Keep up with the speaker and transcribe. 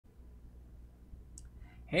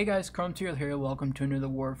Hey guys, Chrome2 here. Welcome to another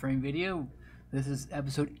Warframe video. This is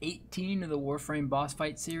episode 18 of the Warframe boss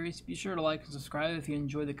fight series. Be sure to like and subscribe if you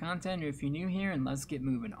enjoy the content or if you're new here, and let's get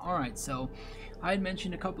moving. Alright, so I had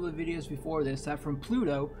mentioned a couple of videos before this that from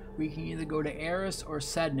Pluto we can either go to Eris or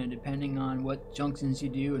Sedna depending on what junctions you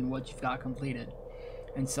do and what you've got completed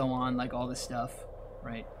and so on, like all this stuff,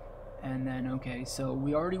 right? And then, okay, so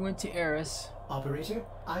we already went to Eris. Operator,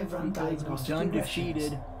 I've run diagnostic Done regressions.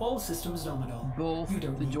 defeated All systems nominal. both You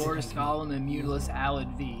don't the need to Joris thank me. Column and Mutilus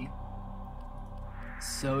Alid V.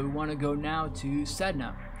 So we want to go now to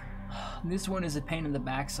Sedna. This one is a pain in the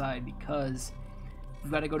backside because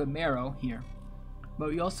we've got to go to Marrow here. But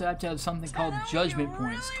we also have to have something called judgment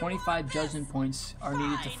points. 25 judgment points are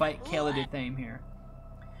needed to fight Kela de Thaym here.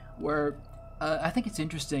 Where I think it's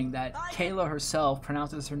interesting that Kela herself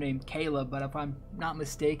pronounces her name Kela, but if I'm not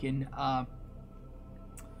mistaken,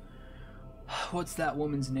 what's that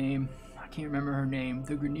woman's name? I can't remember her name.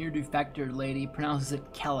 The Grenier Defector lady pronounces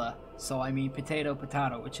it Kela. So I mean potato,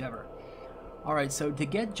 whichever. Alright, so to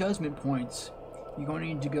get judgment points, you're going to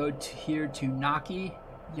need to go here to Nakki,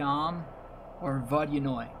 Yam, or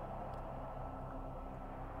Vodyanoi.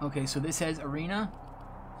 Okay, so this says arena.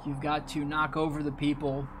 You've got to knock over the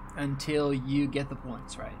people until you get the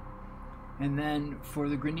points, right? And then for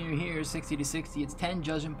the Grenier here, 60 to 60, it's 10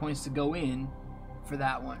 judgment points to go in for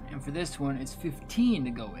that one. And for this one, it's 15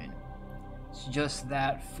 to go in. It's just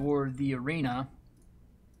that for the arena,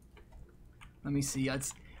 let me see,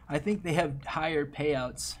 I think they have higher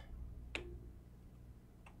payouts.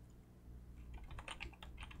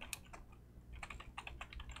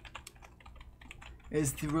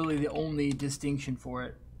 Is really the only distinction for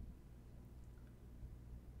it.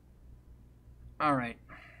 Alright.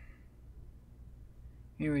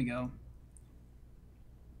 Here we go.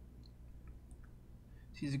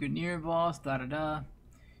 She's a good near boss, da-da-da.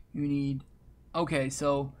 You need... Okay,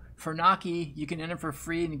 so for Nakki, you can enter for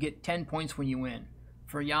free and get 10 points when you win.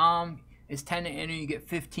 For Yam, it's 10 to enter, you get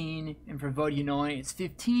 15. And for Vodyanoi, it's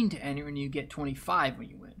 15 to enter and you get 25 when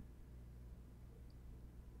you win.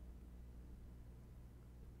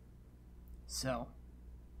 So...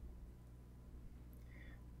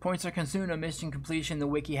 Points are consumed on mission completion the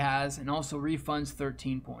wiki has, and also refunds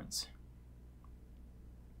 13 points.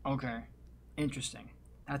 Okay, interesting.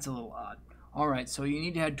 That's a little odd. Alright, so you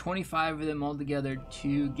need to have 25 of them all together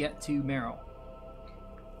to get to Marrow.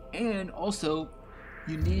 And also,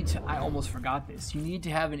 you need to, I almost forgot this, you need to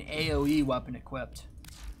have an AoE weapon equipped.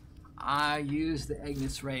 I use the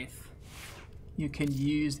Ignis Wraith. You can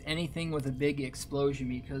use anything with a big explosion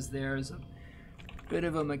because there's a bit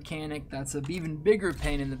of a mechanic that's an even bigger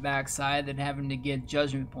pain in the backside than having to get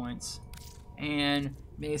judgment points. And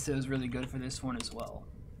Mesa is really good for this one as well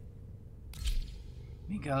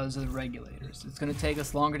because of the regulators. It's going to take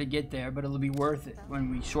us longer to get there, but it'll be worth it when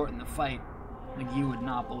we shorten the fight like you would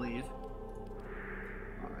not believe.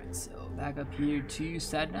 Alright, so back up here to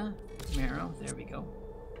Sedna, Marrow, there we go.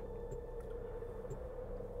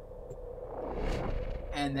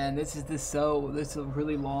 And then this is a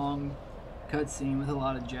really long cutscene with a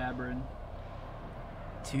lot of jabbering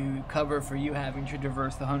to cover for you having to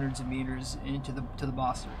traverse the hundreds of meters into the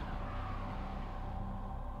boss arena.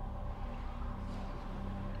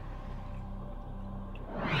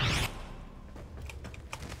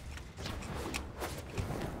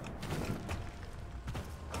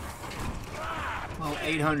 Well,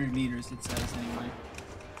 800 meters it says anyway.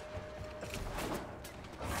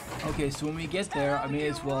 Okay, so when we get there, I may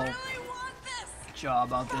as well jaw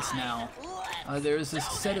about this now. There's a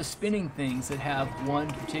set of spinning things that have one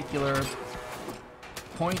particular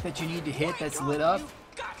point that you need to hit that's lit up,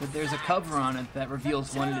 but there's a cover on it that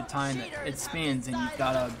reveals one at a time that it spins and you've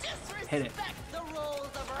got to hit it,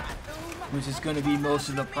 which is going to be most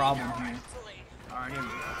of the problem here. Alright, here we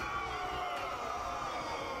go.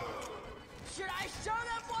 Should I show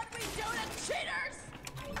them what we do to cheaters?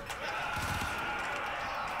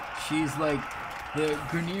 She's like the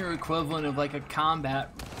Grenier equivalent of like a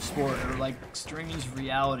combat sport or like strange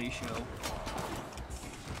reality show.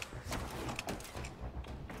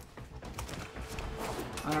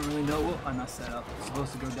 I don't really know. I messed that up. It's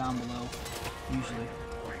supposed to go down below, usually.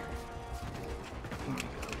 Here we go.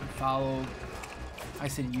 We follow. I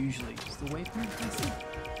said usually. Is the waypoint?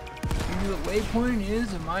 You know what waypoint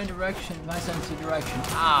is? In my direction, my sense of direction.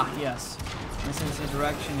 Ah, yes. My sense of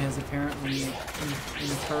direction has apparently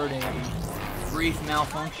incurred a brief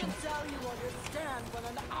malfunction.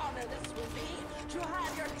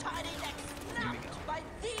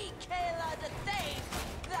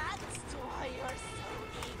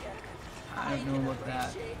 I don't know about that.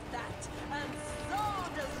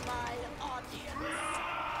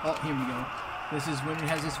 Oh, here we go. This is when it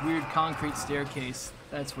has this weird concrete staircase.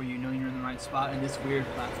 That's where you know you're in the right spot, and this weird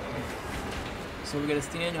platform. So we gotta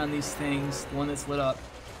stand on these things, the one that's lit up.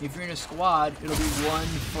 If you're in a squad, it'll be one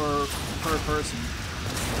per person.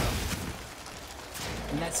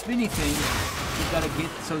 And that spinny thing, you've gotta get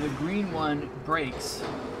so the green one breaks.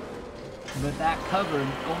 But that cover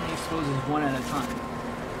only exposes one at a time.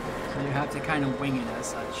 So you have to kind of wing it as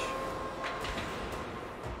such.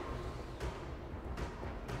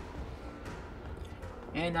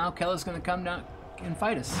 And now Kela's gonna come down and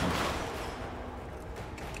fight us.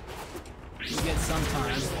 We get some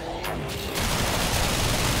time.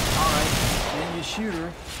 Alright, then you shoot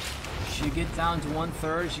her. She gets down to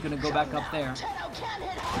 1/3, she's gonna go back up there.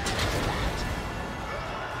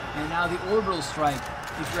 And now the orbital strike.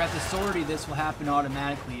 If you're at the sortie, this will happen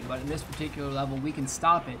automatically, but in this particular level, we can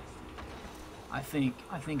stop it. I think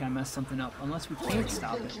I messed something up, unless we can't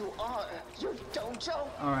stop it.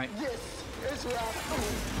 Alright.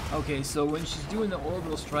 Okay, so when she's doing the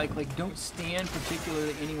orbital strike, like, don't stand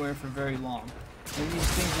particularly anywhere for very long. When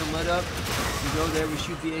these things are lit up, you go there, we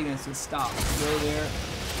shoot the Ignis, it stops. You go there, we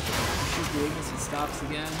shoot the Ignis, it stops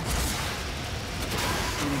again.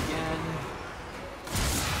 And again.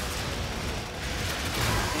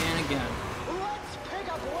 And again.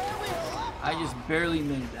 I just barely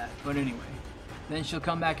made that, but anyway. Then she'll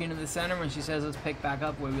come back into the center when she says let's pick back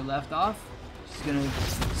up where we left off. She's gonna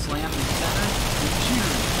slam the center and shoot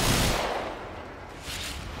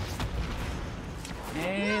her.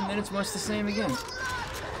 And then it's much the same again.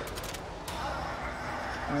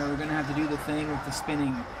 Alright, we're gonna have to do the thing with the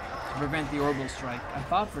spinning to prevent the orbital strike. I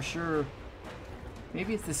thought for sure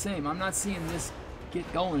maybe it's the same. I'm not seeing this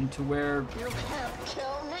get going to where You can't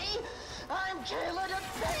kill me! I'm Kela de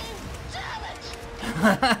Thaym! Damn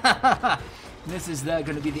it! This is going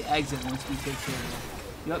to be the exit once we take care of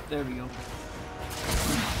it. Yep, there we go.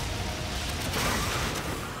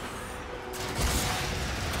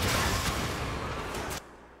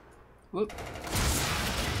 Whoop.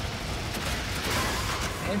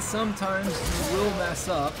 And sometimes you will mess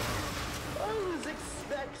up. I was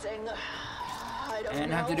expecting...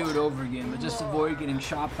 And have to do it over again, but just avoid getting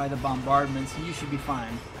shot by the bombardments and you should be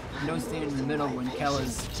fine. And don't stand in the middle when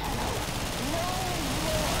Kela's...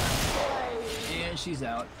 And she's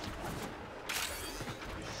out.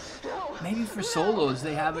 Maybe for solos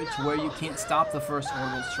they have it to where you can't stop the first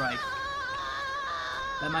orbital strike.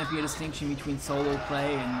 That might be a distinction between solo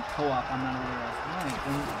play and co-op I'm not aware of. Alright,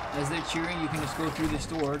 and as they're cheering you can just go through this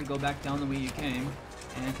door to go back down the way you came.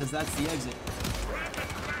 And because that's the exit.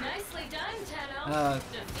 Nicely done, Tenno.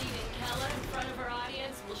 Defeating Kela in front of our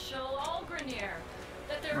audience will show all Grenier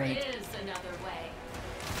that there is another way.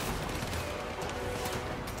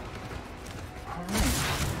 Alright.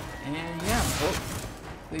 And yeah,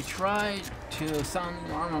 they tried to sound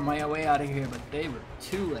the alarm on my way out of here, but they were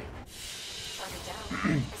too late.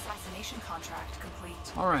 Assassination contract complete.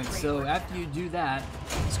 Alright, so after you do that,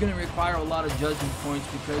 it's going to require a lot of judgment points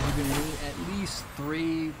because you're going to need at least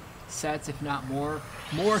 3 sets, if not more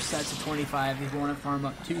sets of 25 if you want to farm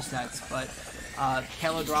up 2 sets, but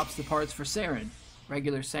Kela drops the parts for Saren,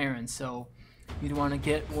 regular Saren, so you'd want to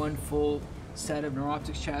get 1 full set of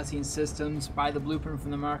Neuroptics chassis and systems, buy the blueprint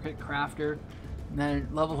from the market, craft her, and then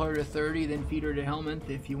level her to 30, then feed her to Helminth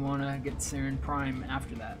if you want to get Saren Prime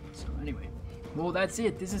after that. So anyway, well that's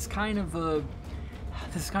it. This is kind of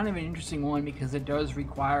an interesting one because it does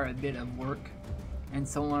require a bit of work and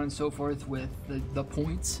so on and so forth with the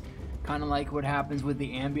points. Kind of like what happens with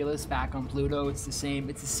the Ambulance back on Pluto. It's the same,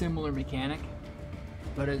 it's a similar mechanic,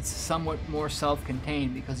 but it's somewhat more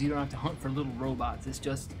self-contained because you don't have to hunt for little robots. It's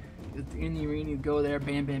just in the arena, you go there,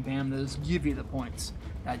 bam, bam, bam, they'll just give you the points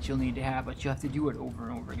that you'll need to have, but you have to do it over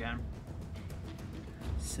and over again.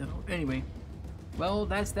 So anyway, well,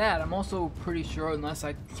 that's that. I'm also pretty sure, unless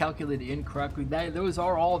I calculated incorrectly, that those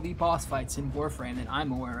are all the boss fights in Warframe that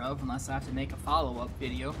I'm aware of, unless I have to make a follow-up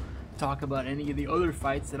video to talk about any of the other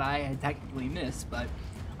fights that I had technically missed. But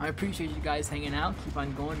I appreciate you guys hanging out. Keep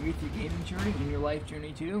on going with your gaming journey and your life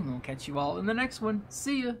journey too, and we'll catch you all in the next one.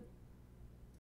 See ya!